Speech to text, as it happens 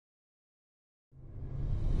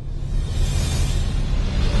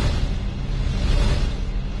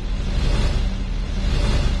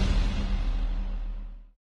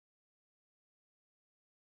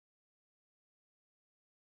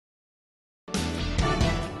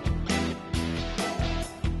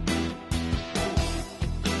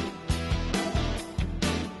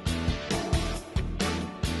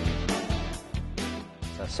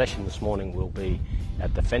session this morning will be a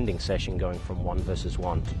defending session going from 1 versus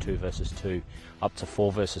 1 to 2 versus 2, up to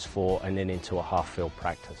 4 versus 4, and then into a half-field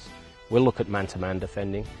practice. We'll look at man-to-man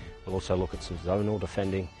defending, we'll also look at some zonal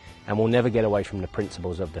defending, and we'll never get away from the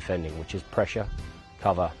principles of defending, which is pressure,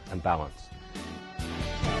 cover, and balance.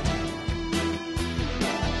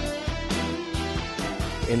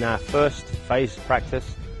 In our first phase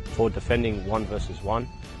practice for defending 1 versus 1,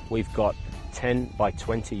 we've got 10 by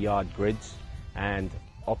 20 yard grids and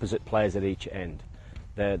opposite players at each end.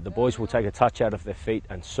 The boys will take a touch out of their feet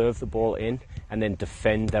and serve the ball in and then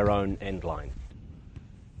defend their own end line.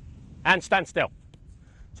 And stand still.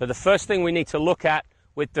 So the first thing we need to look at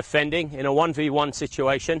with defending in a 1v1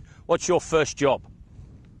 situation, what's your first job?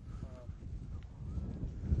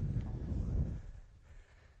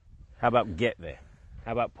 How about get there?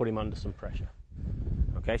 How about put him under some pressure?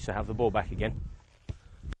 Okay, so have the ball back again.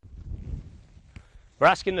 We're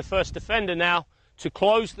asking the first defender now to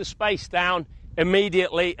close the space down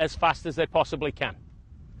immediately as fast as they possibly can.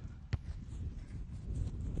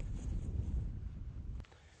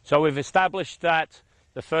 So we've established that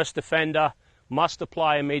the first defender must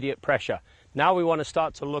apply immediate pressure. Now we want to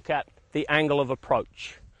start to look at the angle of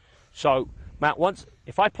approach. So Matt,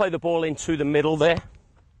 if I play the ball into the middle there,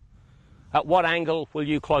 at what angle will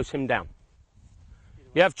you close him down?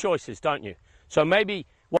 You have choices, don't you? So maybe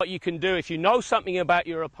what you can do, if you know something about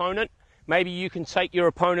your opponent, maybe you can take your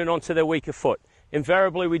opponent onto their weaker foot.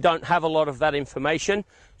 Invariably, we don't have a lot of that information.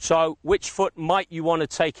 So which foot might you want to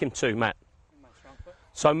take him to, Matt? My strong foot.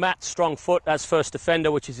 So Matt's strong foot as first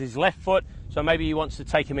defender, which is his left foot. So maybe he wants to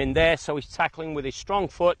take him in there, so he's tackling with his strong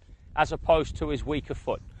foot as opposed to his weaker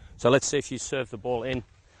foot. So let's see if you serve the ball in.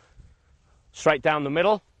 Straight down the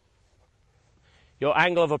middle. Your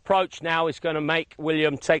angle of approach now is going to make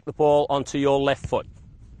William take the ball onto your left foot.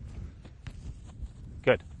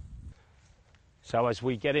 Good. So as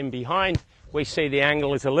we get in behind, we see the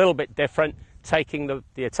angle is a little bit different, taking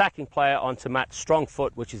the attacking player onto Matt's strong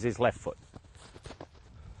foot, which is his left foot.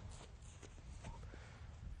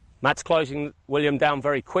 Matt's closing William down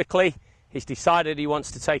very quickly. He's decided he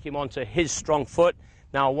wants to take him onto his strong foot.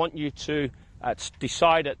 Now I want you to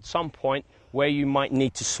decide at some point where you might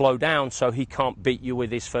need to slow down so he can't beat you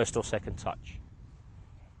with his first or second touch.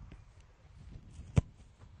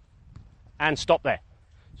 And stop there.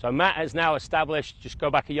 So Matt has now established, just go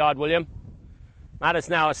back a yard, William. Matt has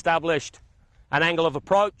now established an angle of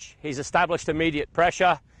approach. He's established immediate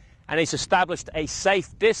pressure, and he's established a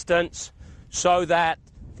safe distance so that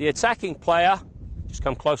the attacking player, just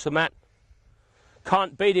come closer, Matt,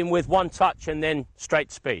 can't beat him with one touch and then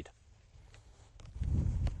straight speed.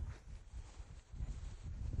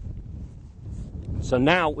 So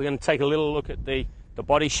now we're going to take a little look at the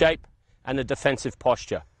body shape and the defensive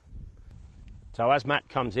posture. So as Matt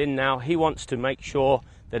comes in now, he wants to make sure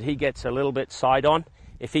that he gets a little bit side on.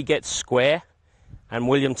 If he gets square and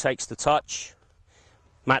William takes the touch,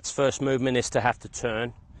 Matt's first movement is to have to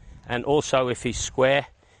turn. And also if he's square,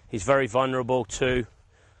 he's very vulnerable to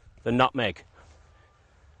the nutmeg,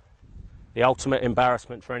 the ultimate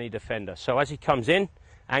embarrassment for any defender. So as he comes in,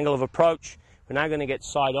 angle of approach, we're now going to get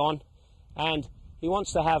side on, and he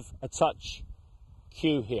wants to have a touch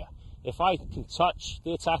cue here. If I can touch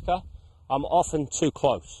the attacker, I'm often too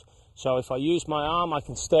close. So if I use my arm, I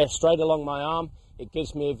can stare straight along my arm. It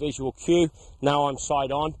gives me a visual cue. Now I'm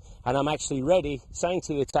side on, and I'm actually ready, saying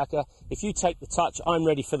to the attacker, if you take the touch, I'm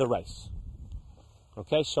ready for the race.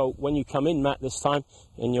 Okay, so when you come in, Matt, this time,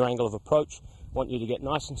 in your angle of approach, I want you to get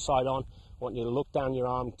nice and side on. I want you to look down your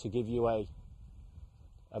arm to give you a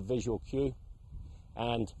visual cue,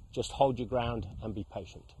 and just hold your ground and be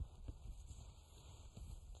patient.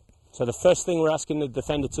 So the first thing we're asking the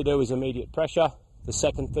defender to do is immediate pressure. The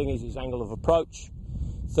second thing is his angle of approach.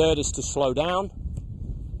 Third is to slow down.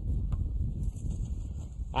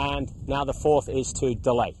 And now the fourth is to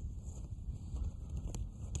delay.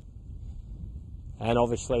 And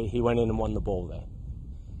obviously he went in and won the ball there.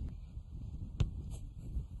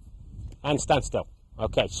 And stand still.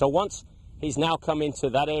 Okay, so once he's now come into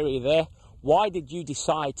that area there, why did you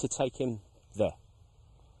decide to take him there?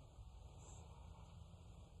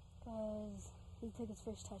 Because he took his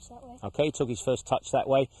first touch that way. Okay, he took his first touch that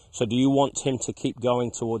way. So do you want him to keep going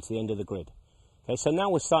towards the end of the grid? Okay, so now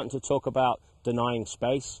we're starting to talk about denying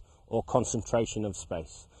space or concentration of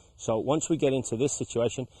space. So once we get into this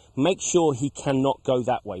situation, make sure he cannot go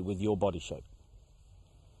that way with your body shape.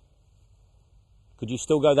 Could you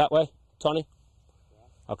still go that way, Tony?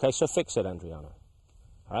 Yeah. Okay, so fix it, Andriano.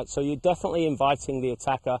 All right, so you're definitely inviting the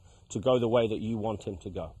attacker to go the way that you want him to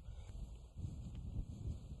go.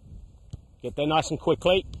 Get there nice and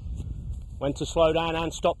quickly. When to slow down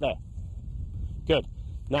and stop there. Good.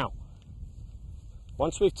 Now,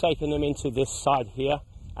 once we've taken them into this side here,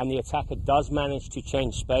 and the attacker does manage to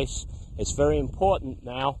change space, it's very important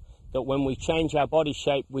now that when we change our body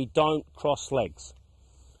shape, we don't cross legs.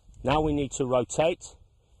 Now we need to rotate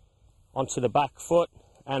onto the back foot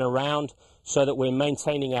and around so that we're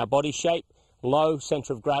maintaining our body shape, low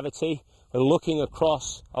center of gravity. We're looking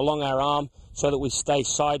across along our arm so that we stay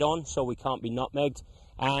side on, so we can't be nutmegged,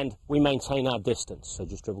 and we maintain our distance. So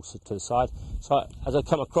just dribble to the side. So as I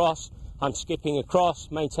come across, I'm skipping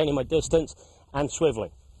across, maintaining my distance, and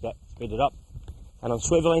swiveling. Yep, speed it up. And I'm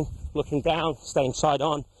swiveling, looking down, staying side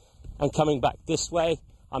on, and coming back this way.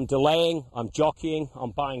 I'm delaying, I'm jockeying,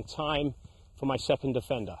 I'm buying time for my second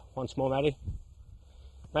defender. Once more, Maddie.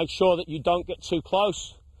 Make sure that you don't get too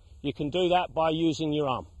close. You can do that by using your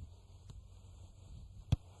arm.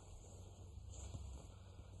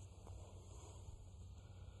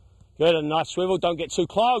 Good, and nice swivel. Don't get too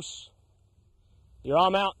close. Your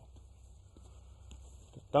arm out.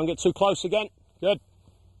 Don't get too close again. Good.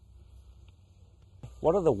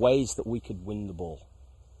 What are the ways that we could win the ball?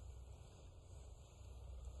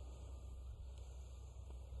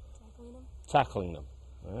 Tackling them.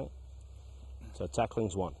 All right. So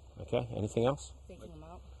tackling's one. Okay. Anything else? Faking them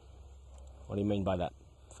out. What do you mean by that?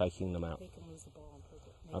 Faking them out. They can lose the ball on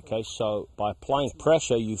purpose. Okay. So by applying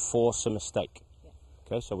pressure, you force a mistake. Yeah.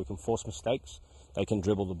 Okay. So we can force mistakes. They can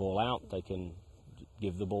dribble the ball out. They can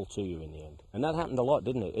give the ball to you in the end. And that happened a lot,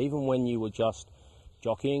 didn't it? Even when you were just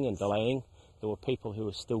jockeying and delaying, there were people who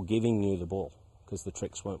were still giving you the ball because the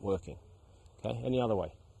tricks weren't working. Okay. Any other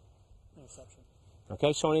way? Interception.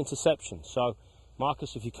 Okay, so an interception. So,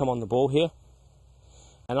 Marcus, if you come on the ball here,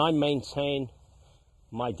 and I maintain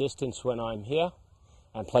my distance when I'm here,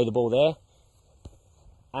 and play the ball there,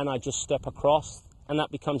 and I just step across, and that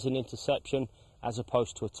becomes an interception as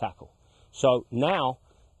opposed to a tackle. So now,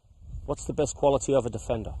 what's the best quality of a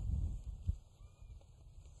defender?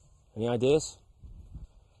 Any ideas?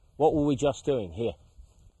 What were we just doing here?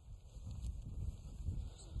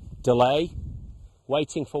 Delay,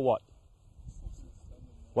 waiting for what?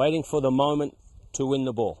 Waiting for the moment to win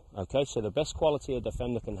the ball. Okay, so the best quality a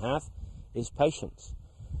defender can have is patience.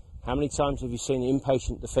 How many times have you seen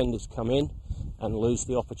impatient defenders come in and lose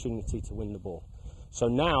the opportunity to win the ball? So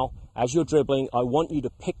now, as you're dribbling, I want you to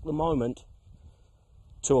pick the moment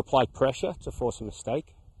to apply pressure to force a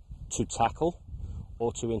mistake, to tackle,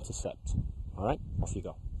 or to intercept. All right, off you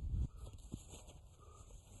go.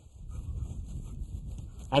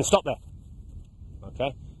 And stop there.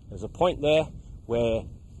 Okay, there's a point there where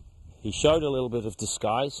he showed a little bit of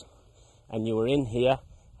disguise, and you were in here,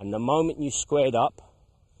 and the moment you squared up,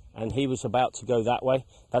 and he was about to go that way,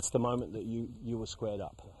 that's the moment that you were squared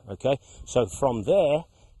up, okay? So from there,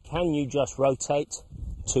 can you just rotate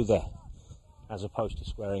to there, as opposed to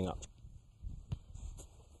squaring up?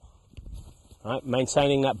 All right,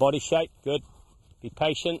 maintaining that body shape, good. Be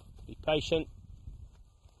patient, be patient.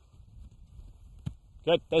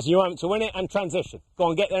 Good, there's your moment to win it, and transition. Go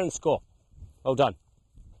on, get there and score. Well done.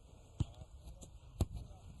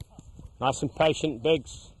 Nice and patient,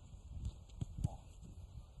 Biggs.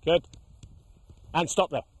 Good. And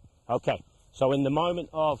stop there. Okay. So in the moment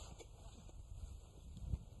of...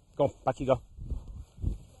 Go on, back you go.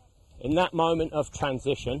 In that moment of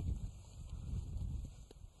transition,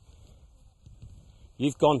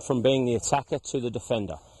 you've gone from being the attacker to the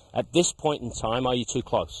defender. At this point in time, are you too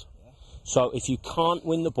close? So if you can't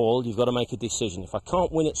win the ball, you've got to make a decision. If I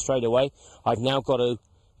can't win it straight away, I've now got to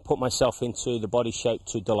put myself into the body shape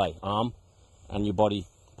to delay. Arm and your body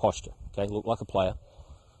posture. Okay, look like a player.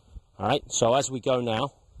 All right, so as we go now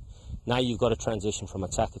you've got to transition from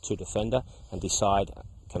attacker to defender and decide,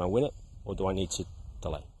 can I win it or do I need to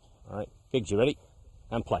delay? All right, Biggs, you ready?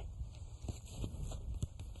 And play.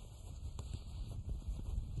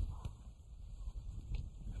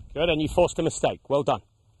 Good, and you forced a mistake. Well done.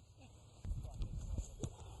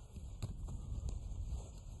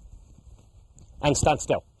 And stand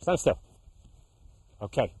still. Stand still.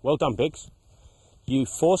 Okay, well done, Biggs. You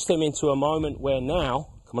forced him into a moment where now,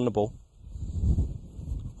 come on the ball,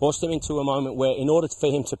 forced him into a moment where in order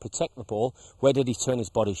for him to protect the ball, where did he turn his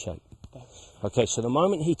body shape? Okay, so the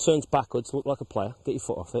moment he turns backwards, look like a player, get your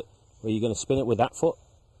foot off it. Are you going to spin it with that foot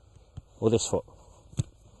or this foot?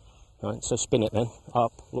 All right, so spin it then,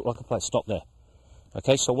 up, look like a player, stop there.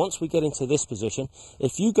 Okay, so once we get into this position,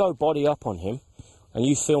 if you go body up on him and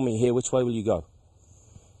you feel me here, which way will you go?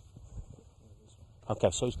 Okay,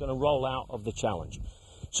 so he's going to roll out of the challenge.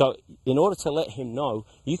 So in order to let him know,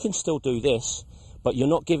 you can still do this, but you're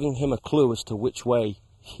not giving him a clue as to which way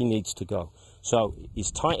he needs to go. So he's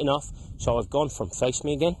tight enough, so I've gone from face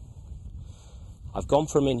me again. I've gone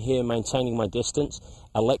from in here maintaining my distance,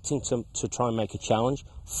 electing to try and make a challenge,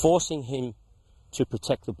 forcing him to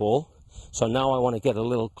protect the ball. So now I want to get a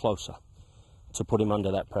little closer to put him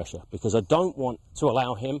under that pressure, because I don't want to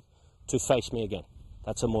allow him to face me again.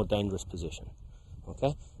 That's a more dangerous position.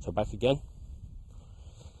 Okay, so back again.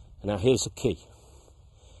 And now here's the key.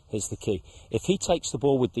 Here's the key. If he takes the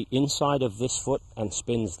ball with the inside of this foot and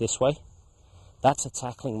spins this way, that's a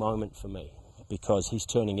tackling moment for me, because he's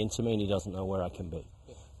turning into me and he doesn't know where I can be.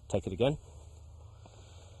 Take it again.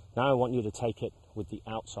 Now I want you to take it with the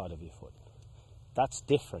outside of your foot. That's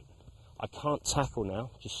different. I can't tackle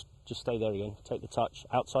now. Just stay there again. Take the touch.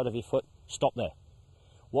 Outside of your foot. Stop there.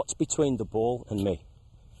 What's between the ball and me?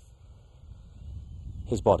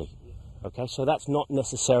 His body. Okay, so that's not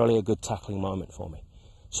necessarily a good tackling moment for me.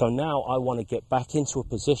 So now I want to get back into a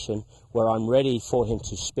position where I'm ready for him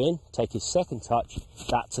to spin, take his second touch.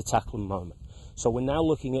 That's a tackling moment. So we're now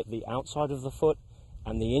looking at the outside of the foot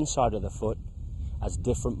and the inside of the foot as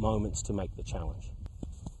different moments to make the challenge.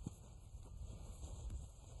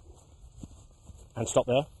 And stop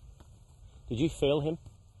there. Did you feel him?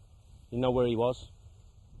 You know where he was?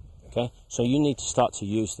 Okay, so you need to start to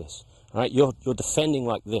use this. All right, you're defending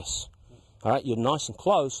like this. All right, you're nice and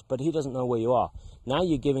close, but he doesn't know where you are. Now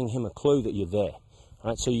you're giving him a clue that you're there. All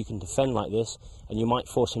right, so you can defend like this, and you might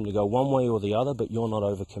force him to go one way or the other, but you're not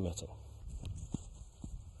overcommitting.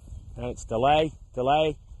 Thanks. Delay,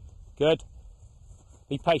 delay. Good.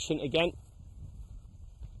 Be patient again.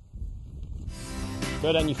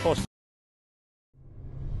 Good, and you force